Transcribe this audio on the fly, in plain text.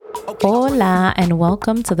Hola, and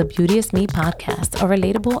welcome to the Beauty is Me podcast, a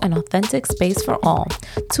relatable and authentic space for all.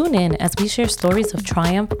 Tune in as we share stories of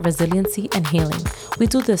triumph, resiliency, and healing. We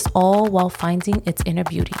do this all while finding its inner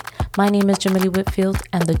beauty. My name is Jamily Whitfield,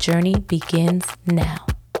 and the journey begins now.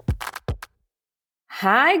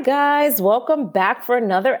 Hi, guys. Welcome back for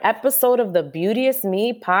another episode of the Beauty is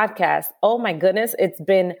Me podcast. Oh, my goodness. It's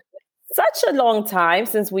been such a long time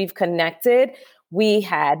since we've connected. We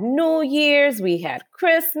had New Year's, we had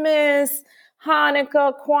Christmas,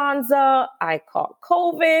 Hanukkah, Kwanzaa. I caught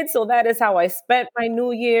COVID, so that is how I spent my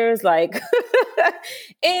New Year's, like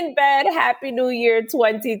in bed. Happy New Year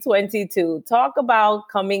 2022. Talk about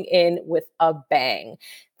coming in with a bang.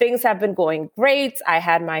 Things have been going great. I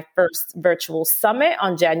had my first virtual summit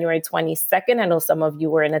on January 22nd. I know some of you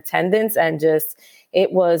were in attendance, and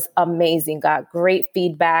it was amazing. Got great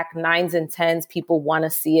feedback, 9s and 10s. People want to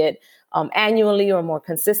see it annually or more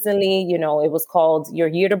consistently. You know, it was called Your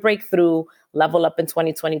Year to Break Through, Level Up in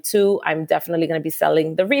 2022. I'm definitely going to be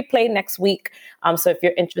selling the replay next week. So if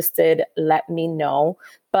you're interested, let me know.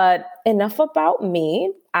 But enough about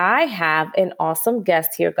me. I have an awesome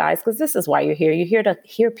guest here, guys, because this is why you're here. You're here to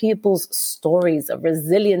hear people's stories of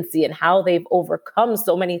resiliency and how they've overcome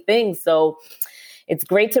so many things. So it's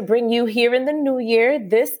great to bring you here in the new year.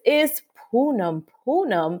 This is Poonam.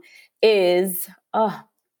 Poonam is,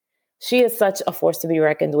 she is such a force to be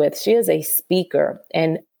reckoned with. She is a speaker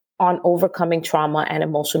and on overcoming trauma and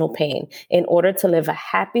emotional pain in order to live a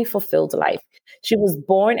happy, fulfilled life. She was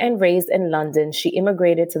born and raised in London. She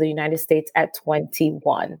immigrated to the United States at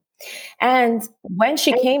 21. And when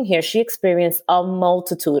she came here, she experienced a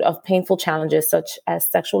multitude of painful challenges, such as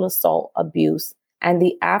sexual assault, abuse, and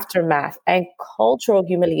the aftermath and cultural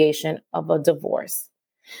humiliation of a divorce.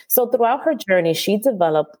 So throughout her journey, she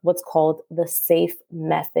developed what's called the SAFE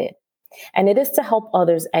method. And it is to help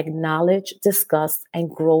others acknowledge, discuss, and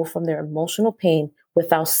grow from their emotional pain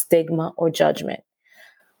without stigma or judgment.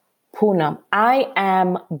 Poonam, I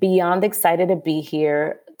am beyond excited to be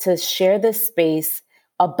here to share this space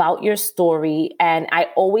about your story. And I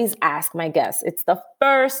always ask my guests, it's the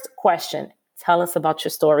first question. Tell us about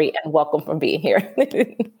your story and welcome for being here.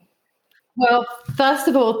 Well, first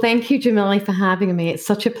of all, thank you, Jamily, for having me. It's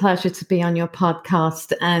such a pleasure to be on your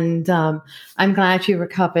podcast. And I'm glad you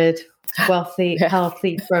recovered wealthy and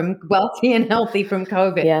healthy from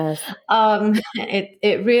COVID. Yes.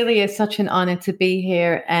 It really is such an honor to be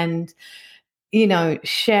here and, you know,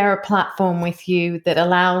 share a platform with you that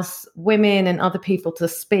allows women and other people to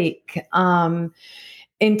speak.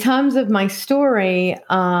 In terms of my story,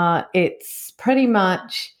 it's pretty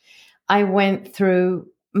much I went through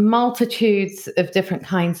multitudes of different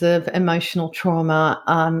kinds of emotional trauma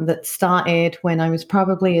that started when I was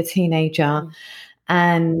probably a teenager.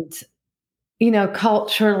 And, you know,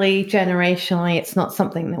 culturally, generationally, it's not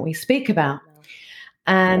something that we speak about.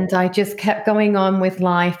 And I just kept going on with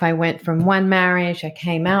life. I went from one marriage. I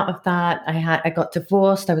came out of that. I got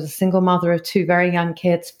divorced. I was a single mother of 2 very young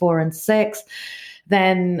kids, 4 and 6.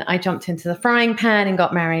 Then I jumped into the frying pan and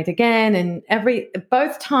got married again. And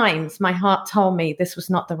both times my heart told me this was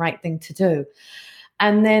not the right thing to do.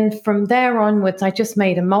 And then from there onwards, I just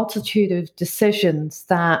made a multitude of decisions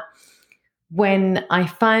that when I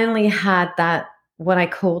finally had that, what I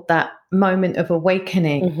called that moment of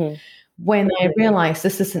awakening, when I realized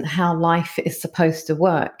this isn't how life is supposed to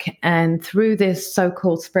work. And through this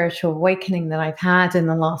so-called spiritual awakening that I've had in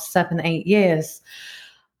the last 7-8 years,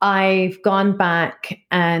 I've gone back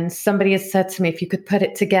and somebody has said to me, if you could put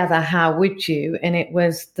it together, how would you? And it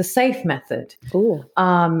was the SAFE method.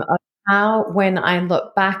 Of how, when I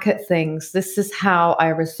look back at things, this is how I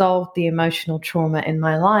resolved the emotional trauma in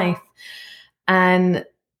my life. And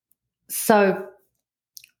so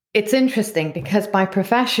it's interesting because by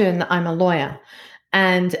profession, I'm a lawyer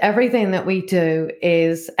and everything that we do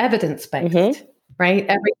is evidence-based. Right?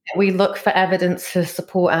 We look for evidence to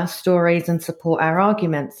support our stories and support our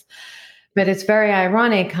arguments. But it's very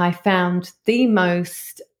ironic. I found the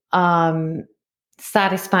most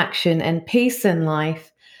satisfaction and peace in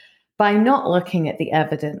life by not looking at the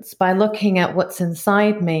evidence, by looking at what's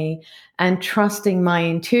inside me and trusting my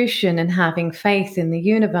intuition and having faith in the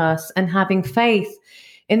universe and having faith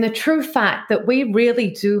in the true fact that we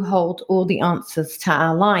really do hold all the answers to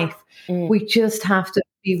our life. We just have to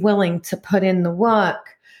be willing to put in the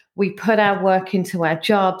work. We put our work into our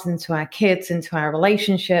jobs, into our kids, into our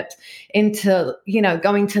relationships, into, you know,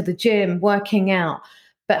 going to the gym, working out.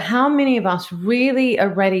 But how many of us really are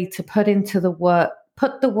ready to put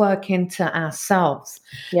the work into ourselves?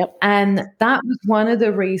 And that was one of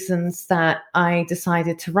the reasons that I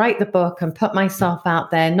decided to write the book and put myself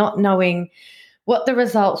out there, not knowing what the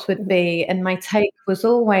results would be. And my take was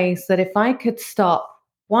always that if I could stop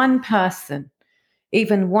one person,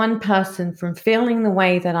 even one person, from feeling the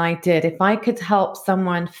way that I did, if I could help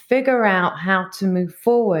someone figure out how to move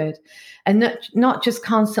forward and not just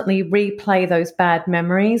constantly replay those bad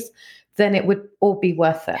memories, then it would all be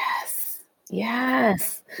worth it. Yes.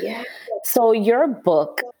 Yes. Yeah. So your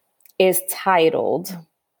book is titled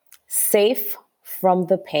Safe from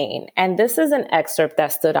the Pain. And this is an excerpt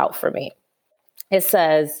that stood out for me. It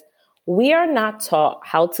says, "We are not taught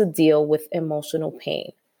how to deal with emotional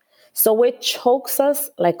pain. So it chokes us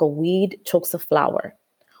like a weed chokes a flower.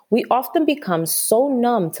 We often become so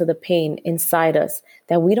numb to the pain inside us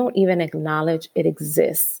that we don't even acknowledge it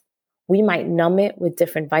exists. We might numb it with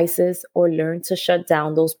different vices or learn to shut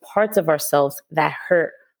down those parts of ourselves that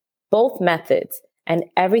hurt. Both methods and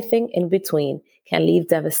everything in between can leave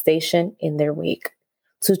devastation in their wake.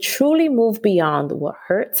 To truly move beyond what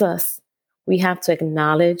hurts us, we have to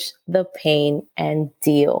acknowledge the pain and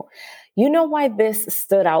deal." You know why this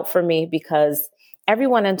stood out for me? Because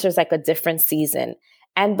everyone enters like a different season.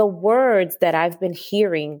 And the words that I've been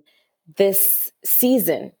hearing this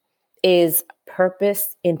season is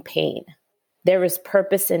purpose in pain. There is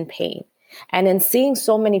purpose in pain. And in seeing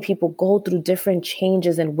so many people go through different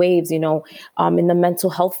changes and waves, in the mental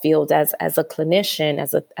health field as a clinician,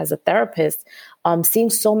 as a therapist, seeing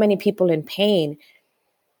so many people in pain,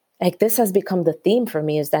 like this has become the theme for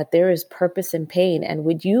me, is that there is purpose in pain. And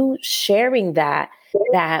with you sharing that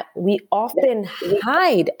we often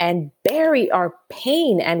hide and bury our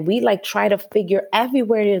pain, and we like try to figure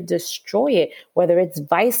everywhere to destroy it, whether it's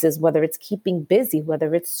vices, whether it's keeping busy,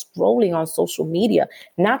 whether it's scrolling on social media,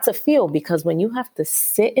 not to feel, because when you have to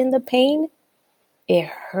sit in the pain, it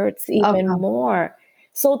hurts even more.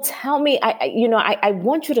 So tell me, I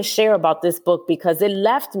want you to share about this book, because it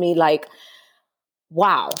left me like,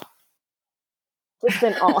 wow. Just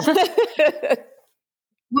in awe.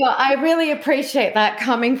 Well, I really appreciate that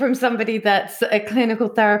coming from somebody that's a clinical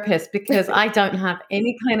therapist, because I don't have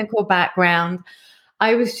any clinical background.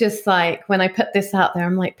 I was just like, when I put this out there,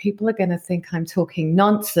 I'm like, people are going to think I'm talking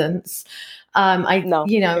nonsense. No,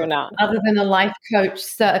 you're not. Other than a life coach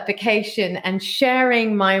certification and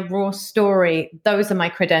sharing my raw story, those are my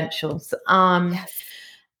credentials. Yes.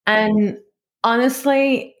 And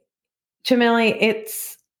honestly, Jamily,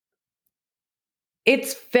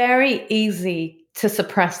 it's very easy to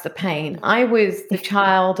suppress the pain. I was the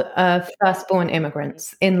child of firstborn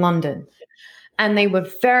immigrants in London, and they were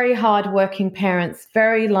very hardworking parents,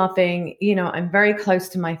 very loving. I'm very close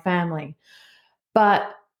to my family, but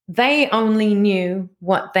they only knew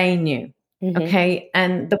what they knew, okay,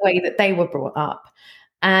 and the way that they were brought up.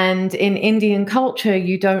 And in Indian culture,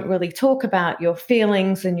 you don't really talk about your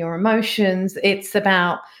feelings and your emotions. It's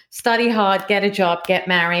about study hard, get a job, get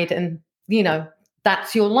married, and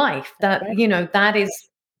that's your life. That right. That is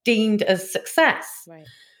deemed as success. Right.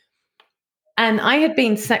 And I had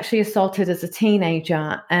been sexually assaulted as a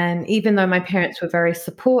teenager, and even though my parents were very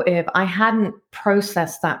supportive, I hadn't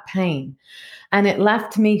processed that pain, and it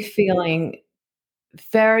left me feeling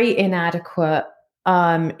very inadequate,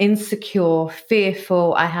 insecure,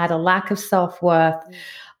 fearful. I had a lack of self-worth.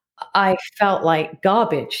 I felt like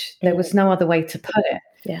garbage. There was no other way to put it.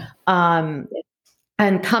 Yeah.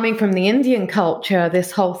 And coming from the Indian culture,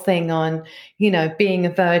 this whole thing on, being a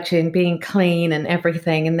virgin, being clean and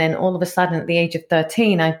everything. And then all of a sudden at the age of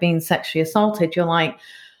 13, I've been sexually assaulted. You're like,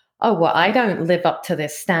 oh, well, I don't live up to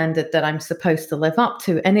this standard that I'm supposed to live up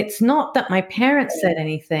to. And it's not that my parents said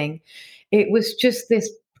anything. It was just this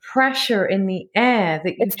pressure in the air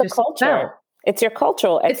that you just felt. It's your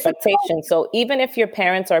cultural expectation. So even if your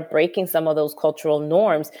parents are breaking some of those cultural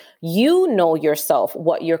norms, you know yourself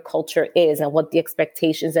what your culture is and what the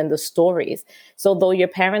expectations and the stories. So though your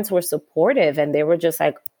parents were supportive and they were just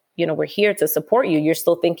like, we're here to support you, you're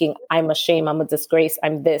still thinking, I'm a shame, I'm a disgrace,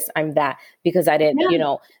 I'm this, I'm that, because I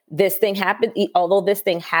didn't, this thing happened. Although this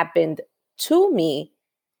thing happened to me,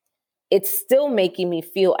 it's still making me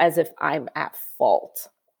feel as if I'm at fault.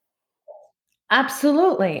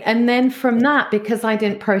 Absolutely. And then from that, because I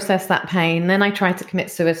didn't process that pain, then I tried to commit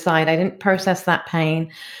suicide. I didn't process that pain.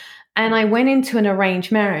 And I went into an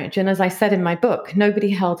arranged marriage. And as I said in my book, nobody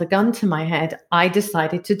held a gun to my head. I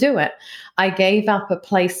decided to do it. I gave up a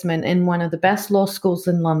placement in one of the best law schools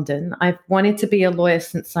in London. I've wanted to be a lawyer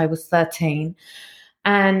since I was 13.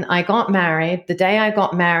 And I got married. The day I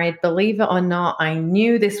got married, believe it or not, I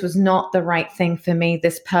knew this was not the right thing for me.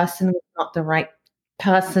 This person was not the right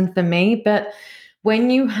person for me. But when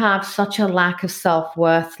you have such a lack of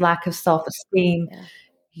self-worth, lack of self-esteem,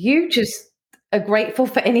 you just grateful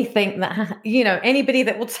for anything that, anybody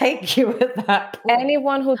that will take you at that point.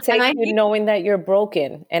 Anyone who takes you knowing that you're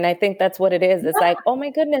broken. And I think that's what it is. It's like, oh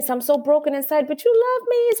my goodness, I'm so broken inside, but you love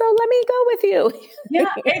me, so let me go with you.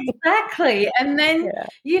 Yeah, exactly. And then,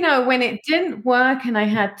 when it didn't work and I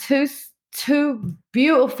had two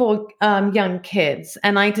beautiful young kids,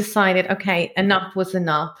 and I decided, okay, enough was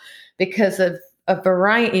enough because of a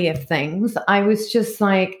variety of things. I was just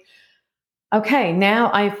like, okay, now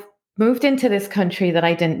I've moved into this country that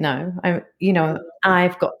I didn't know.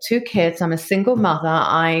 I've got two kids. I'm a single mother.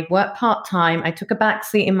 I work part-time. I took a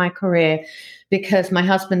backseat in my career because my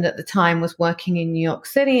husband at the time was working in New York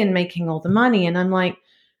City and making all the money. And I'm like,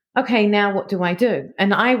 okay, now what do I do?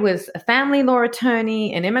 And I was a family law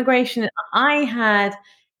attorney, an immigration. I had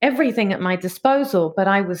everything at my disposal, but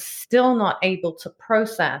I was still not able to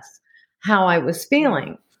process how I was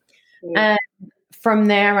feeling. And from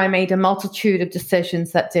there, I made a multitude of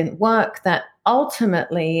decisions that didn't work, that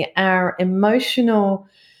ultimately our emotional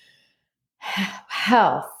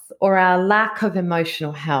health or our lack of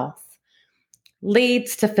emotional health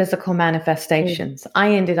leads to physical manifestations.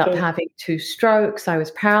 I ended up having 2 strokes. I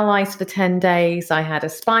was paralyzed for 10 days. I had a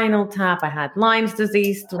spinal tap. I had Lyme's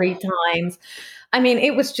disease 3 times. I mean,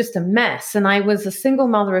 it was just a mess. And I was a single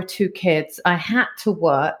mother of 2 kids. I had to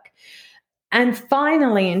work. And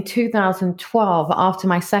finally, in 2012, after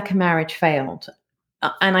my second marriage failed,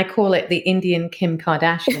 and I call it the Indian Kim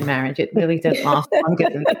Kardashian marriage, it really did last longer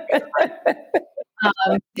than that.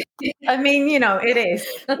 I mean, it is.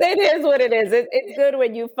 It is what it is. It's good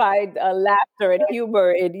when you find laughter and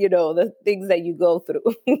humor in, the things that you go through.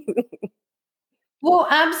 Well,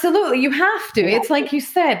 absolutely. You have to. It's like you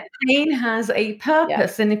said, pain has a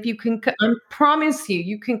purpose. And if you can, I promise you,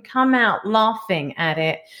 you can come out laughing at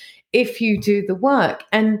it if you do the work.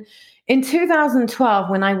 And in 2012,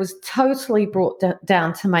 when I was totally brought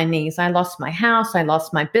down to my knees, I lost my house, I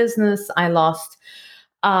lost my business, I lost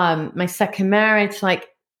my second marriage. Like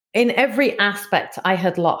in every aspect, I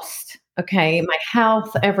had lost, okay, my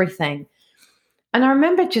health, everything. And I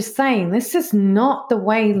remember just saying, this is not the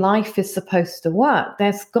way life is supposed to work.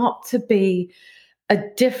 There's got to be a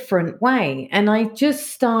different way. And I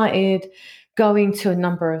just started going to a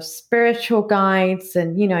number of spiritual guides,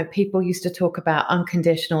 and people used to talk about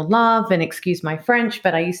unconditional love, and excuse my French,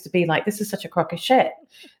 but I used to be like, this is such a crock of shit.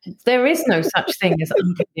 There is no such thing as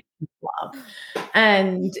unconditional love.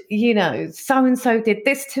 And so and so did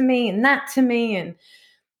this to me and that to me,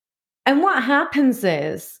 and what happens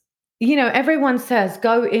is, everyone says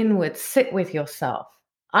go inward, sit with yourself.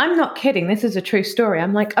 I'm not kidding, this is a true story.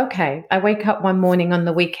 I'm like, okay, I wake up one morning on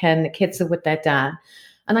the weekend, the kids are with their dad,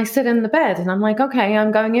 and I sit in the bed and I'm like, okay,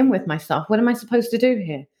 I'm going in with myself. What am I supposed to do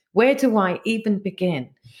here? Where do I even begin?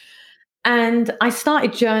 And I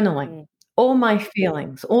started journaling all my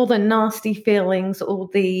feelings, all the nasty feelings, all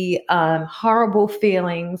the horrible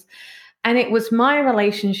feelings. And it was my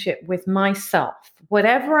relationship with myself,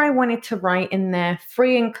 whatever I wanted to write in there,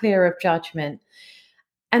 free and clear of judgment.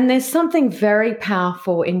 And there's something very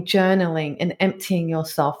powerful in journaling and emptying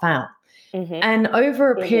yourself out. And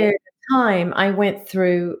over a period of time, I went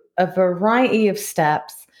through a variety of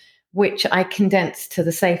steps, which I condensed to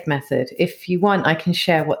the SAFE method. If you want, I can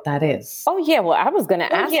share what that is. Oh, yeah. Well, I was going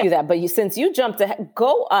to ask you that, but since you jumped ahead,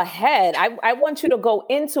 go ahead. I want you to go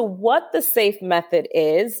into what the SAFE method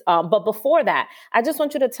is. But before that, I just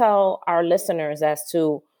want you to tell our listeners as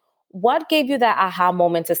to what gave you that aha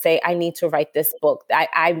moment to say, I need to write this book.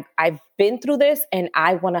 I've been through this and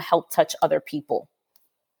I want to help touch other people.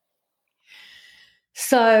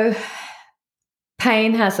 So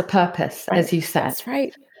pain has a purpose, as you said. That's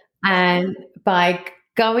right. And by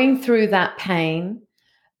going through that pain,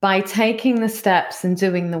 by taking the steps and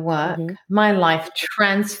doing the work, my life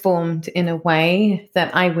transformed in a way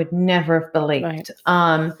that I would never have believed.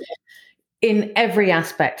 In every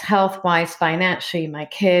aspect, health-wise, financially, my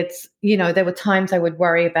kids, there were times I would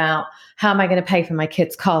worry about, how am I going to pay for my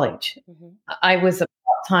kids' college? I was a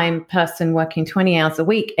part-time person working 20 hours a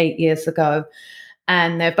week 8 years ago,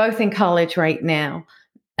 and they're both in college right now.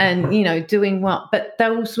 And, doing what? But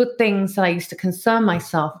those were things that I used to concern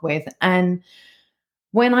myself with. And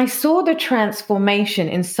when I saw the transformation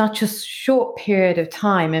in such a short period of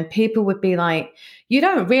time, and people would be like, you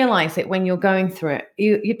don't realize it when you're going through it.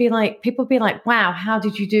 You'd be like, people would be like, wow, how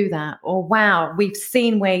did you do that? Or wow, we've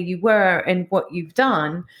seen where you were and what you've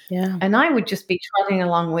done. Yeah. And I would just be trudging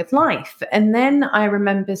along with life. And then I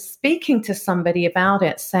remember speaking to somebody about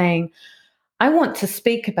it, saying, I want to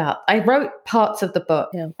speak about, I wrote parts of the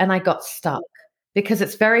book and I got stuck. because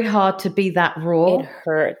it's very hard to be that raw. It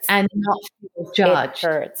hurts and not feel judged. It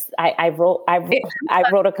hurts. I wrote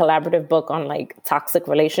a collaborative book on like toxic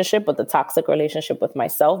relationship, but the toxic relationship with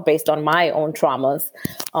myself based on my own traumas,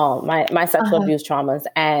 my sexual abuse traumas.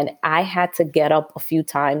 And I had to get up a few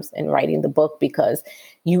times in writing the book because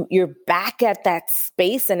you're back at that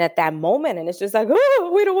space and at that moment. And it's just like,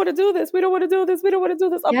 oh, we don't want to do this. We don't want to do this. We don't want to do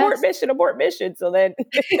this. Abort mission. So then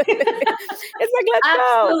it's like, let's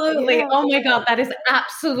go. Absolutely. Yeah. Oh my God. That is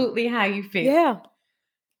absolutely how you feel. Yeah,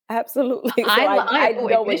 absolutely. So I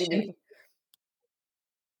know what you mean.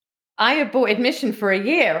 I aborted mission for a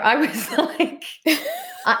year. I was like,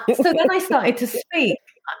 so then I started to speak.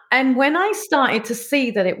 And when I started to see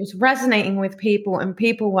that it was resonating with people and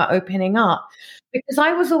people were opening up, because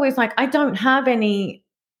I was always like, I don't have any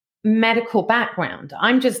medical background.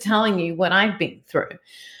 I'm just telling you what I've been through.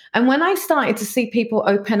 And when I started to see people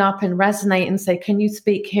open up and resonate and say, can you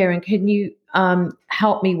speak here? And can you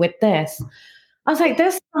help me with this? I was like,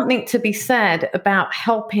 there's something to be said about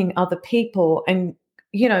helping other people and,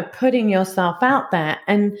 you know, putting yourself out there.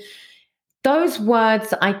 And those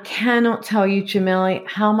words, I cannot tell you, Jamila,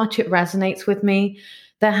 how much it resonates with me.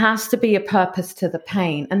 There has to be a purpose to the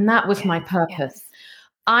pain. And that was my purpose. Yes.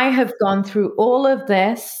 I have gone through all of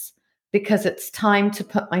this because it's time to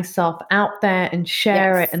put myself out there and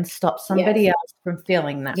share it and stop somebody else from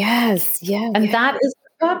feeling that. Yes. And that is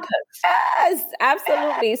the purpose. Yes,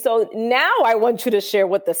 absolutely. So now I want you to share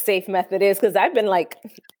what the SAFE method is, because I've been like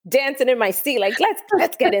dancing in my seat, like,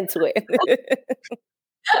 let's get into it.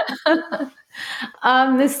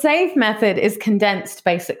 The SAFE method is condensed,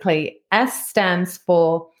 basically. S stands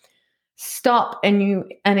for stop and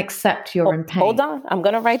accept you're in pain. Hold on. I'm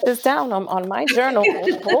going to write this down on my journal.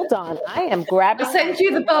 Hold on. I am grabbing. I'll send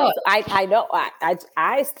you the book. I know.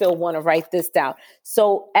 I still want to write this down.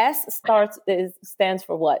 So S stands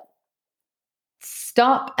for what?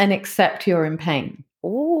 Stop and accept you're in pain.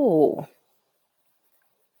 Ooh.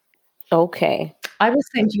 Okay. I will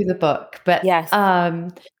send you the book, but yes.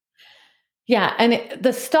 Yeah, and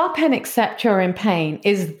the stop and accept you're in pain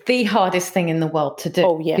is the hardest thing in the world to do.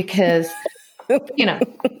 Oh, yeah. Because, you know,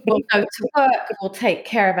 we'll go to work, we'll take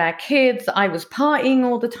care of our kids. I was partying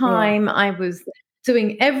all the time. Yeah. I was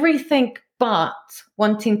doing everything but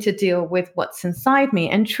wanting to deal with what's inside me.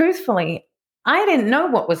 And truthfully, I didn't know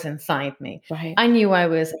what was inside me. Right. I knew I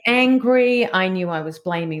was angry. I knew I was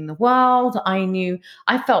blaming the world.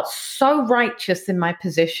 I felt so righteous in my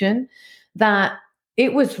position that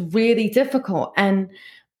it was really difficult. And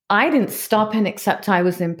I didn't stop and accept I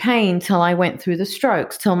was in pain till I went through the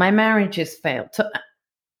strokes, till my marriages failed.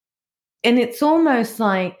 And it's almost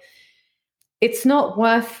like it's not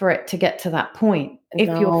worth for it to get to that point. No.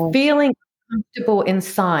 If you're feeling comfortable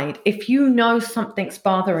inside, if you know something's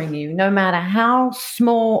bothering you, no matter how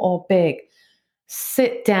small or big,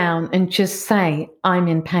 sit down and just say, I'm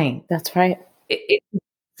in pain. That's right. It's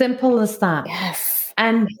simple as that. Yes.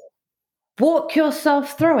 And walk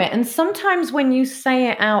yourself through it. And sometimes when you say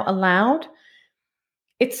it out aloud,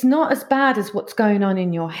 it's not as bad as what's going on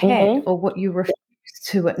in your head or what you refuse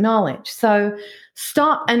to acknowledge. So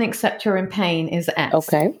stop and accept you're in pain is S.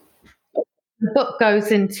 Okay. The book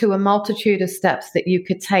goes into a multitude of steps that you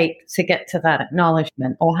could take to get to that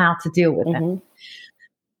acknowledgement or how to deal with it.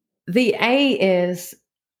 The A is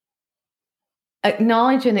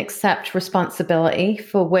acknowledge and accept responsibility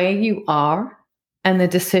for where you are and the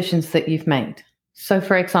decisions that you've made. So,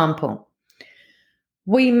 for example,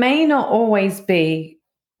 we may not always be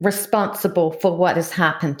responsible for what has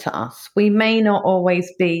happened to us. We may not always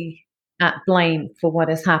be at blame for what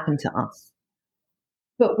has happened to us.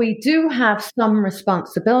 But we do have some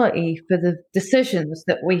responsibility for the decisions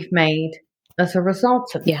that we've made as a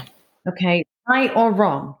result of it. Yeah. Okay, right or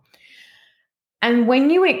wrong. And when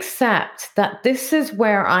you accept that this is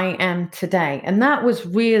where I am today, and that was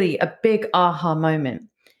really a big aha moment,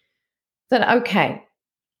 that, okay,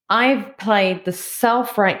 I've played the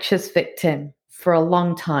self-righteous victim for a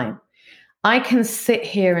long time. I can sit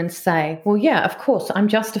here and say, well, yeah, of course, I'm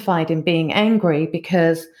justified in being angry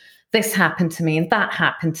because this happened to me and that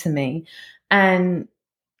happened to me. And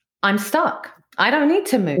I'm stuck. I don't need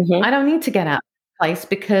to move. I don't need to get out. Place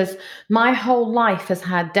because my whole life has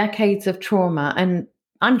had decades of trauma and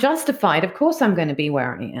I'm justified. Of course, I'm going to be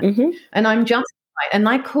where I am. And I'm justified. And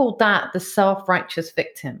I call that the self-righteous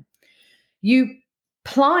victim. You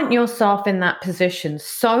plant yourself in that position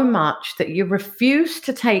so much that you refuse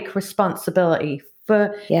to take responsibility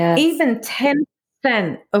for even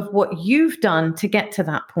 10% of what you've done to get to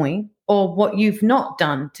that point or what you've not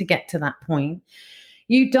done to get to that point.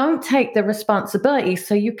 you don't take the responsibility.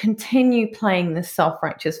 So you continue playing the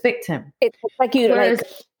self-righteous victim. It's like you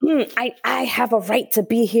I have a right to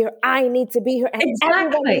be here. I need to be here. And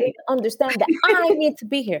everyone needs to understand that I need to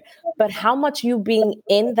be here. But how much you being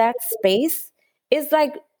in that space is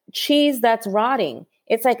like cheese that's rotting.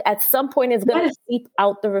 It's like at some point it's going to seep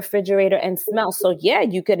out the refrigerator and smell. So yeah,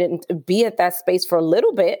 you could be at that space for a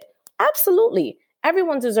little bit. Absolutely.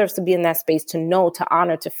 Everyone deserves to be in that space, to know, to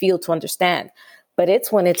honor, to feel, to understand. But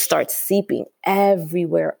it's when it starts seeping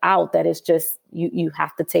everywhere out that it's just, you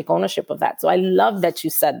have to take ownership of that. So I love that you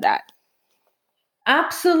said that.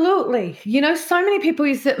 Absolutely. So many people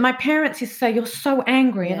use that. My parents used to say, "You're so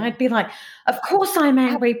angry." Yeah. And I'd be like, "Of course I'm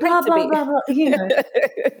angry, blah, blah, blah, blah,"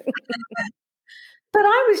 But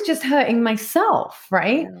I was just hurting myself,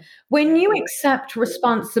 right? Yeah. When you accept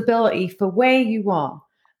responsibility for where you are,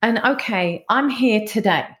 and okay, I'm here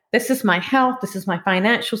today. This is my health. This is my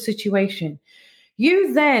financial situation.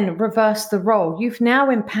 You then reverse the role. You've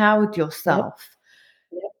now empowered yourself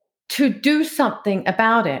to do something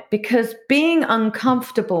about it, because being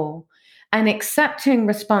uncomfortable and accepting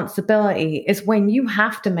responsibility is when you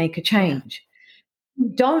have to make a change. You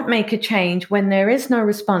don't make a change when there is no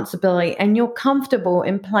responsibility and you're comfortable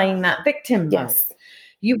in playing that victim mode.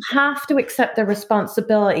 You have to accept the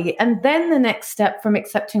responsibility. And then the next step from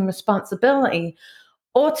accepting responsibility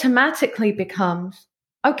automatically becomes,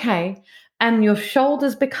 okay, and your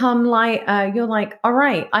shoulders become light. You're like, all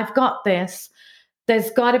right, I've got this.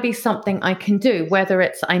 There's got to be something I can do, whether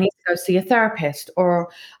it's I need to go see a therapist, or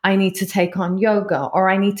I need to take on yoga, or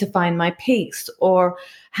I need to find my peace, or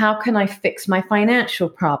how can I fix my financial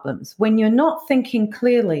problems? When you're not thinking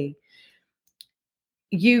clearly,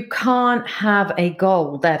 you can't have a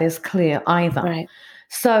goal that is clear either. Right.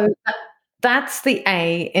 So that's the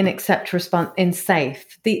A in accept, response, in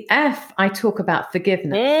safe. The F, I talk about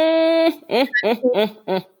forgiveness.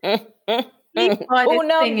 Oh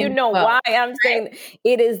no, you know why I'm saying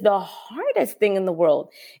it is the hardest thing in the world.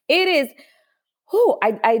 It is.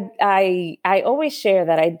 I always share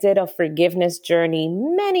that I did a forgiveness journey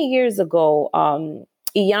many years ago. Iyanla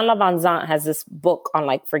Vanzant has this book on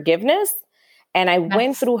like forgiveness, and I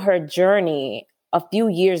went through her journey a few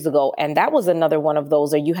years ago, and that was another one of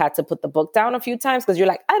those where you had to put the book down a few times because you're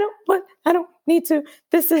like, I don't need to.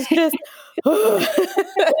 This is just.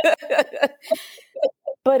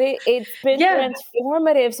 But it's been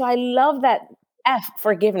transformative. So I love that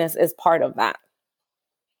forgiveness is part of that.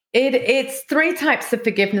 It's three types of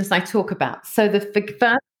forgiveness I talk about. So the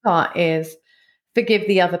first part is forgive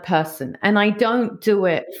the other person. And I don't do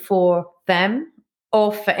it for them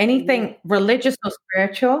or for anything religious or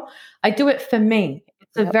spiritual. I do it for me.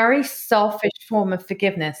 It's a very selfish form of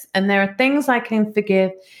forgiveness. And there are things I can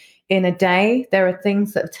forgive in a day. There are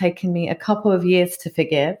things that have taken me a couple of years to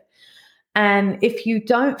forgive. And if you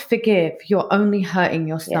don't forgive, you're only hurting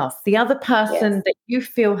yourself. Yes. The other person that you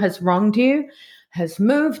feel has wronged you, has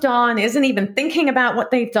moved on, isn't even thinking about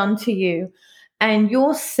what they've done to you. And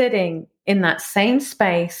you're sitting in that same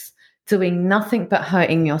space doing nothing but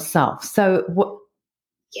hurting yourself. So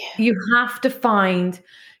you have to find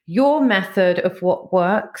your method of what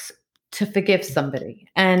works to forgive somebody.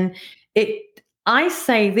 And I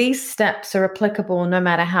say these steps are applicable no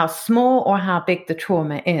matter how small or how big the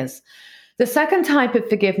trauma is. The second type of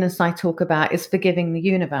forgiveness I talk about is forgiving the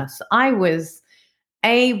universe. I was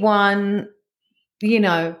A1,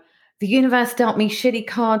 the universe dealt me shitty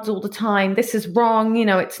cards all the time. This is wrong.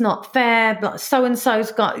 It's not fair. But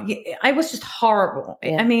so-and-so's I was just horrible.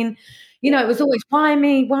 Yeah. I mean, it was always, why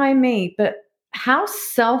me? Why me? But how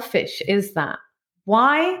selfish is that?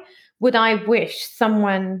 Why would I wish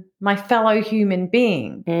someone, my fellow human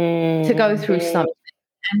being, to go through something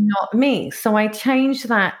and not me? So I changed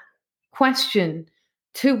that question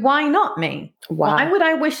to why not me? Wow. Why would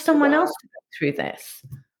I wish someone else to go through this?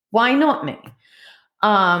 Why not me?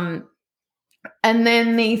 And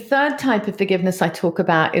then the third type of forgiveness I talk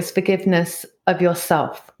about is forgiveness of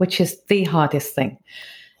yourself, which is the hardest thing.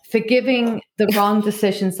 Forgiving the wrong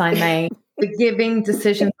decisions I made, forgiving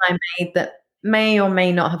decisions I made that may or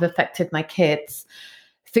may not have affected my kids,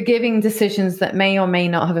 forgiving decisions that may or may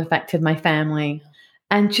not have affected my family,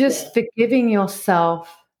 and just forgiving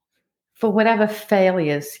yourself for whatever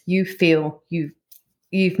failures you feel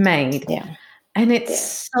you've made. Yeah. And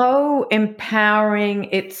it's so empowering.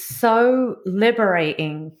 It's so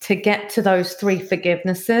liberating to get to those three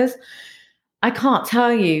forgivenesses. I can't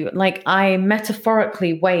tell you, I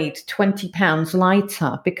metaphorically weighed 20 pounds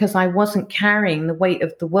lighter because I wasn't carrying the weight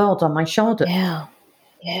of the world on my shoulders. Yeah.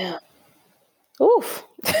 Yeah. Oof.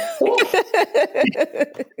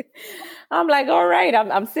 I'm like, all right.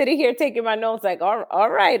 I'm sitting here taking my notes like, all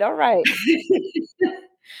right.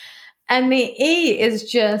 And the E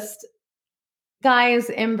is just, guys,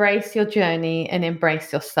 embrace your journey and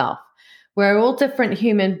embrace yourself. We're all different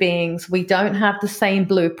human beings. We don't have the same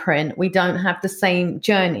blueprint. We don't have the same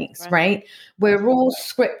journeys, right? We're all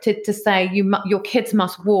scripted to say your kids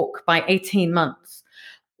must walk by 18 months.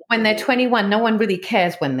 When they're 21, no one really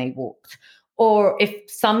cares when they walked. Or if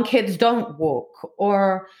some kids don't walk,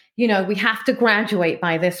 or, we have to graduate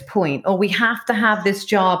by this point, or we have to have this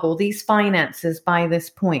job or these finances by this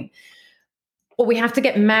point, or we have to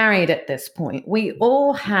get married at this point. We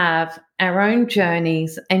all have our own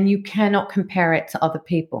journeys, and you cannot compare it to other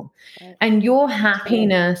people. And your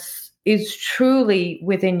happiness is truly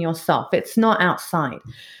within yourself. It's not outside.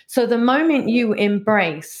 So the moment you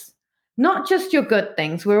embrace not just your good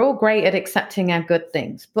things, we're all great at accepting our good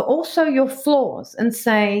things, but also your flaws, and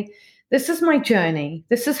say, this is my journey.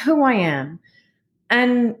 This is who I am.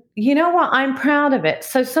 And you know what? I'm proud of it.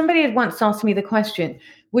 So somebody had once asked me the question,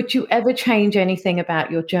 would you ever change anything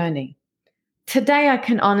about your journey? Today, I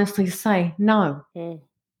can honestly say no.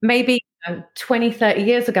 Maybe 20, 30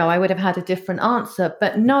 years ago, I would have had a different answer,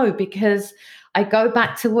 but no, because I go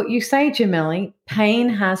back to what you say, Jamily, pain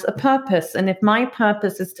has a purpose. And if my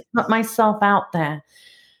purpose is to put myself out there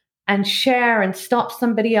and share and stop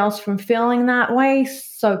somebody else from feeling that way,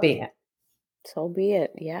 so be it. So be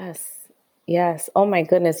it. Yes. Yes. Oh my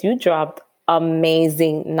goodness. You dropped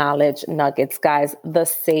amazing knowledge nuggets, guys. The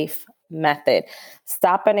SAFE method.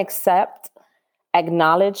 Stop and accept,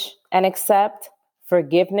 acknowledge and accept,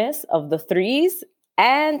 forgiveness of the threes,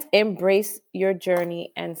 and embrace your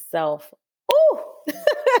journey and self. Ooh.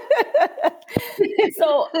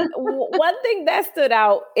 So one thing that stood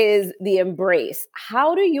out is the embrace.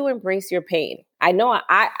 How do you embrace your pain? I know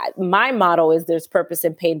my motto is there's purpose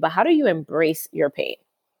in pain, but how do you embrace your pain?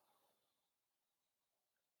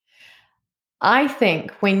 I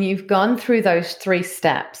think when you've gone through those 3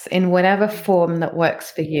 steps in whatever form that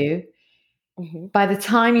works for you, by the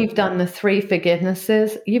time you've done the 3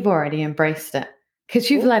 forgivenesses, you've already embraced it because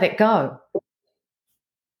you've let it go.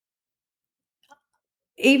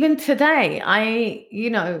 Even today,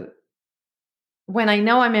 when I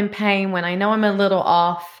know I'm in pain, when I know I'm a little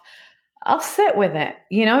off, I'll sit with it,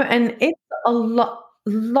 and it's a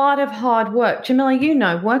lot of hard work.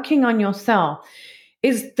 Jamila, working on yourself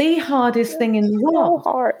is the hardest thing in the world.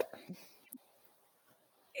 So hard.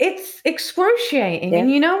 It's excruciating. Yeah.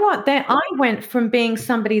 And you know what? I went from being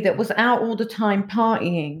somebody that was out all the time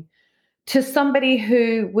partying to somebody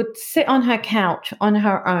who would sit on her couch on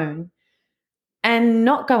her own and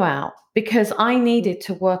not go out because I needed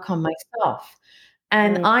to work on myself.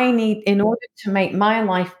 And in order to make my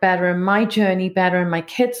life better and my journey better and my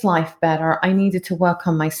kids' life better, I needed to work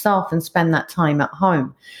on myself and spend that time at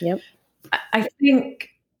home. Yep. I think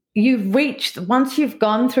once you've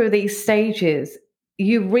gone through these stages,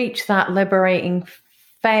 you reach that liberating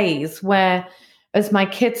phase where, as my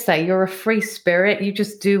kids say, you're a free spirit. You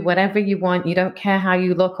just do whatever you want. You don't care how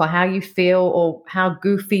you look or how you feel or how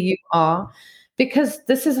goofy you are, because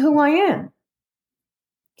this is who I am.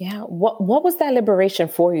 Yeah. What was that liberation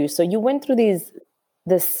for you? So you went through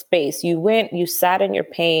this space. You sat in your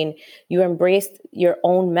pain. You embraced your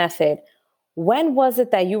own method. When was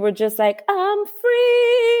it that you were just like, I'm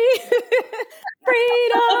free,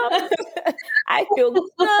 freedom, I feel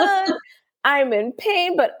good, I'm in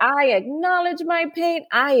pain, but I acknowledge my pain,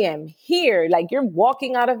 I am here. Like you're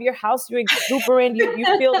walking out of your house, you're exuberant, you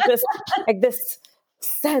feel just like this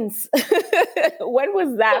sense. When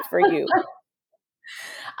was that for you?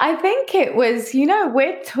 I think it was,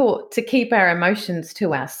 we're taught to keep our emotions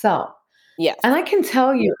to ourselves. Yes. And I can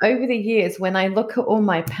tell you over the years, when I look at all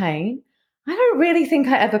my pain, I don't really think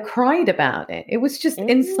I ever cried about it. It was just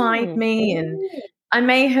inside me, and I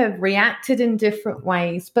may have reacted in different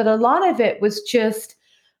ways, but a lot of it was just,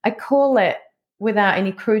 I call it, without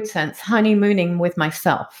any crude sense, honeymooning with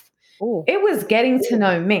myself. Ooh. It was getting to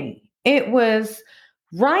know me. It was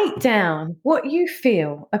write down what you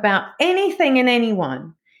feel about anything and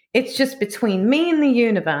anyone. It's just between me and the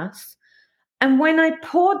universe. And when I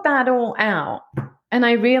poured that all out, and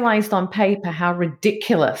I realized on paper how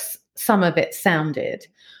ridiculous some of it sounded,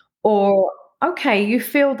 or, okay, you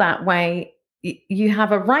feel that way, you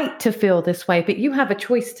have a right to feel this way, but you have a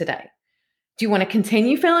choice today. Do you want to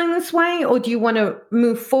continue feeling this way, or do you want to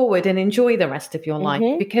move forward and enjoy the rest of your life?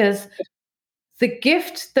 Because the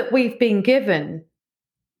gift that we've been given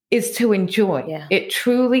is to enjoy. Yeah. It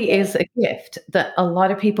truly is a gift that a lot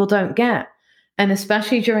of people don't get. And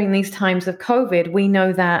especially during these times of COVID, we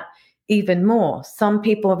know that even more. Some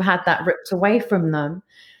people have had that ripped away from them.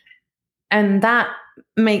 And that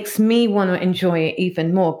makes me want to enjoy it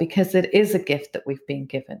even more because it is a gift that we've been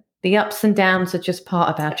given. The ups and downs are just part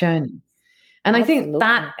of our journey. And I think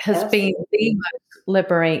that has been the most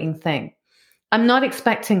liberating thing. I'm not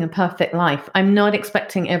expecting a perfect life. I'm not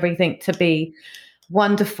expecting everything to be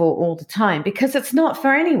wonderful all the time because it's not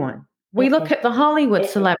for anyone. We look at the Hollywood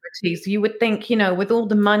celebrities, you would think, with all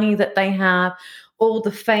the money that they have, all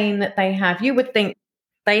the fame that they have, you would think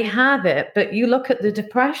they have it, but you look at the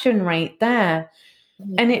depression rate there,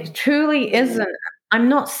 and it truly isn't. I'm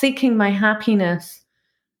not seeking my happiness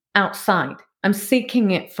outside. I'm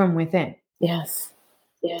seeking it from within. Yes.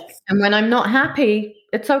 And when I'm not happy,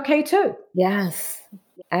 it's okay too. Yes,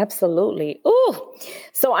 absolutely. Ooh.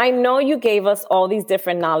 So I know you gave us all these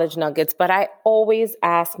different knowledge nuggets, but I always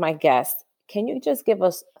ask my guests, can you just give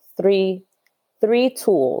us three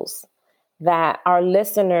tools that our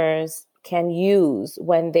listeners can use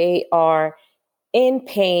when they are in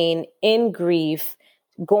pain, in grief,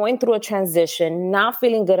 going through a transition, not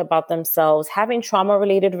feeling good about themselves, having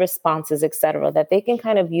trauma-related responses, etc., that they can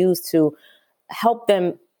kind of use to help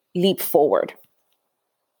them leap forward?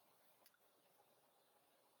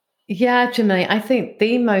 Yeah, Jamie, I think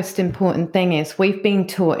the most important thing is we've been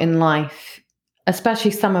taught in life,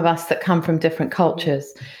 especially some of us that come from different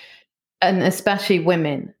cultures, and especially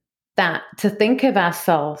women, that to think of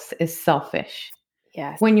ourselves is selfish.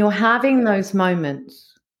 Yes. When you're having those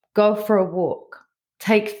moments, go for a walk.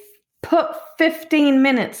 Put 15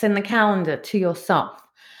 minutes in the calendar to yourself.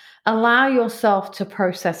 Allow yourself to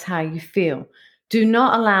process how you feel. Do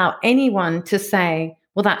not allow anyone to say,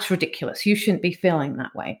 well, that's ridiculous. You shouldn't be feeling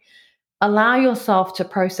that way. Allow yourself to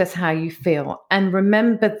process how you feel and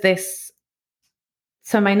remember this.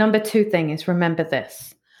 So my number 2 thing is remember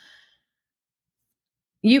this.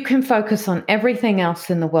 You can focus on everything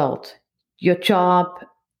else in the world, your job,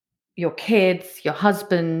 your kids, your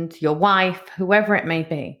husband, your wife, whoever it may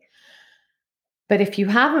be. But if you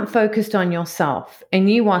haven't focused on yourself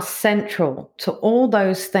and you are central to all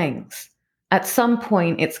those things, at some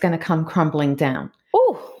point it's going to come crumbling down.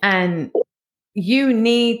 Ooh. And you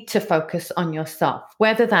need to focus on yourself,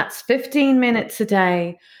 whether that's 15 minutes a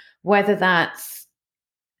day, whether that's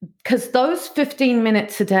because those 15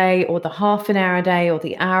 minutes a day or the half an hour a day or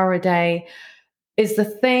the hour a day is the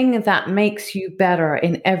thing that makes you better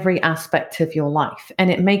in every aspect of your life, and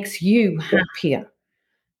it makes you happier.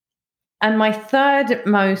 And my third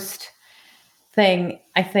most thing,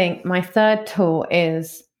 I think my third tool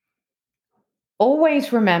is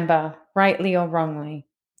always remember, rightly or wrongly,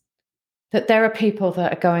 that there are people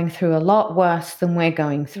that are going through a lot worse than we're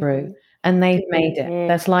going through, and they've made it.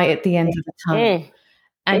 There's light at the end of the tunnel.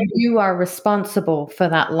 And you are responsible for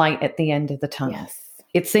that light at the end of the tunnel. Yes.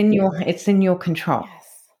 It's in your control.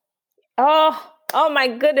 Yes. Oh my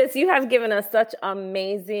goodness. You have given us such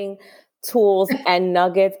amazing tools and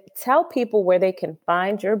nuggets. Tell people where they can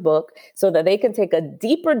find your book so that they can take a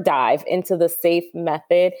deeper dive into the SAFE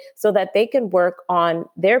method so that they can work on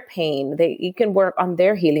their pain. You can work on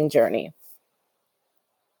their healing journey.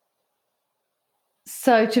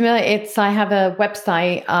 So, Jamila, I have a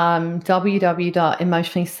website,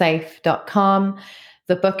 www.emotionallysafe.com.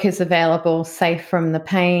 The book is available, Safe from the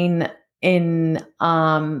Pain, in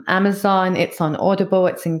Amazon. It's on Audible.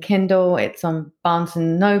 It's in Kindle. It's on Barnes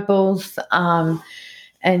and Nobles, and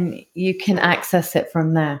you can access it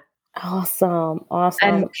from there. Awesome.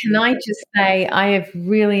 And can I just say, I have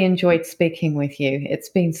really enjoyed speaking with you. It's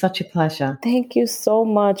been such a pleasure. Thank you so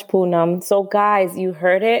much, Poonam. So, guys, you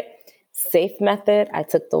heard it. SAFE method. I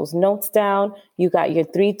took those notes down. You got your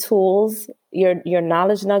 3 tools, your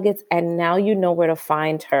knowledge nuggets, and now you know where to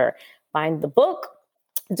find her. Find the book.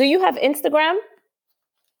 Do you have Instagram?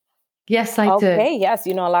 Yes, I do. Okay, yes.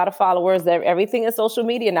 A lot of followers. Everything is social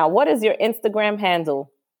media now. What is your Instagram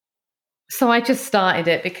handle? So I just started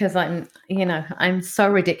it because I'm so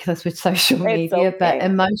ridiculous with social media, okay. But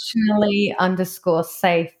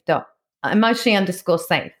emotionally_safe.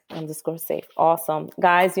 _safe. Awesome.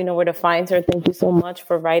 Guys, you know where to find her. Thank you so much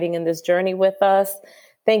for writing in this journey with us.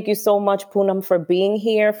 Thank you so much, Poonam, for being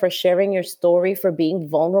here, for sharing your story, for being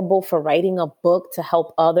vulnerable, for writing a book to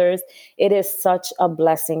help others. It is such a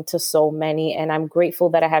blessing to so many. And I'm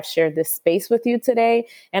grateful that I have shared this space with you today.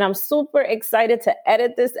 And I'm super excited to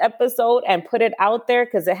edit this episode and put it out there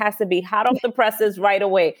because it has to be hot off the presses right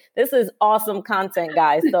away. This is awesome content,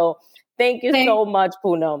 guys. So thank you so much,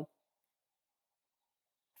 Poonam.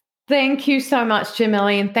 Thank you so much,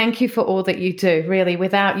 Jamila, and thank you for all that you do. Really,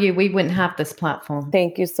 without you, we wouldn't have this platform.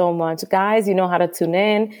 Thank you so much. Guys, you know how to tune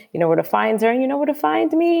in. You know where to find her, and you know where to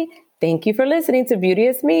find me. Thank you for listening to Beauty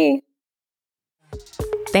is Me.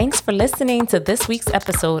 Thanks for listening to this week's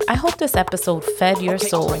episode. I hope this episode fed your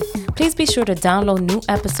soul. Please be sure to download new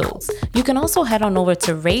episodes. You can also head on over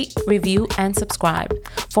to rate, review, and subscribe.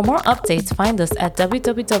 For more updates, find us at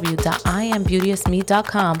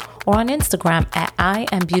www.iambeauteousme.com or on Instagram at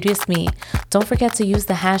iambeauteousme. Don't forget to use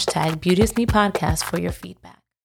the hashtag BeauteousMePodcast for your feedback.